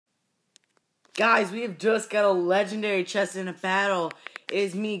Guys, we have just got a legendary chest in a battle. It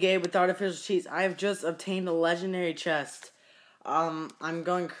is me, Gabe, with Artificial Cheats. I have just obtained a legendary chest. I'm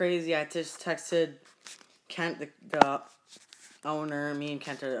going crazy. I just texted Kent, the owner. Me and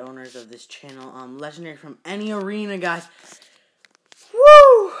Kent are the owners of this channel. Legendary from any arena, guys.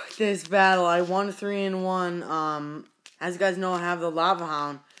 Woo! This battle, I won 3-1. As you guys know, I have the Lava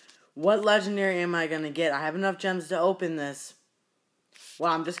Hound. What legendary am I gonna get? I have enough gems to open this.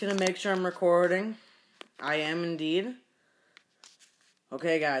 Well, I'm just gonna make sure I'm recording. I am indeed.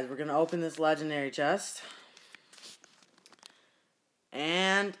 Okay, guys, we're gonna open this legendary chest.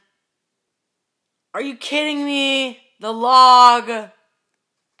 And are you kidding me? The log.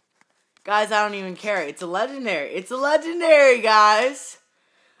 Guys, I don't even care. It's a legendary. It's a legendary, guys.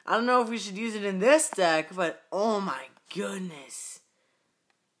 I don't know if we should use it in this deck, but oh my goodness.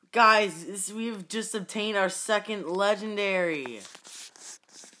 Guys, we've just obtained our second legendary.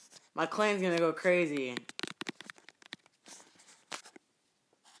 My clan's gonna go crazy.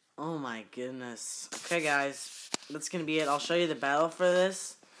 Oh my goodness. Okay, guys, that's gonna be it. I'll show you the battle for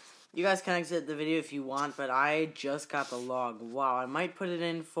this. You guys can exit the video if you want, but I just got the log. Wow, I might put it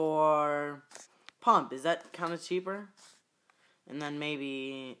in for pump. Is that kind of cheaper? And then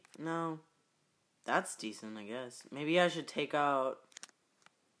maybe, no, that's decent, I guess. Maybe I should take out,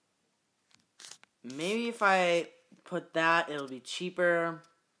 maybe if I put that, it'll be cheaper.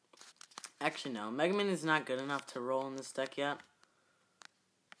 Actually, no, Mega Man is not good enough to roll in this deck yet.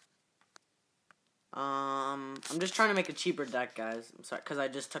 I'm just trying to make a cheaper deck, guys. I'm sorry, because I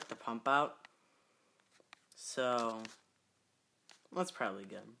just took the pump out. So, that's probably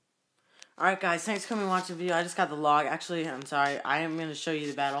good. Alright, guys, thanks for coming and watching the video. I just got the log. Actually, I'm sorry. I am going to show you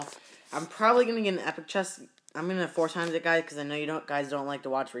the battle. I'm probably going to get an epic chest. I'm going to 4 times it, guys, because I know you guys don't like to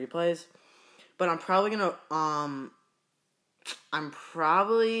watch replays. But I'm probably going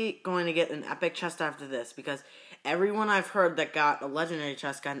to get an epic chest after this, because everyone I've heard that got a legendary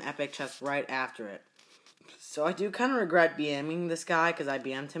chest got an epic chest right after it. So I do kind of regret BMing this guy, because I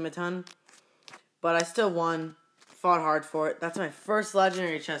BM'd him a ton. But I still won. Fought hard for it. That's my first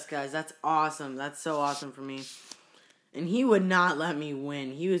legendary chest, guys. That's awesome. That's so awesome for me. And he would not let me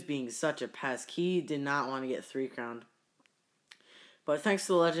win. He was being such a pest. He did not want to get 3-crowned. But thanks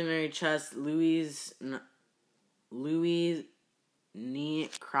to the legendary chest, Louis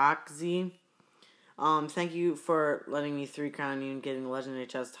Croxy. Thank you for letting me 3-crown you and getting the legendary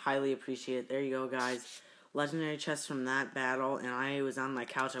chest. Highly appreciate it. There you go, guys. Legendary chest from that battle, and I was on my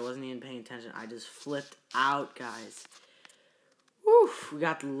couch. I wasn't even paying attention. I just flipped out, guys. Woo! We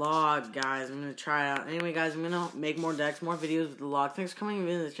got the log, guys. I'm going to try it out. Anyway, guys, I'm going to make more decks, more videos with the log. Thanks for coming and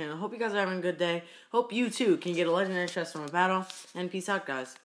visiting the channel. Hope you guys are having a good day. Hope you, too, can get a legendary chest from a battle. And peace out, guys.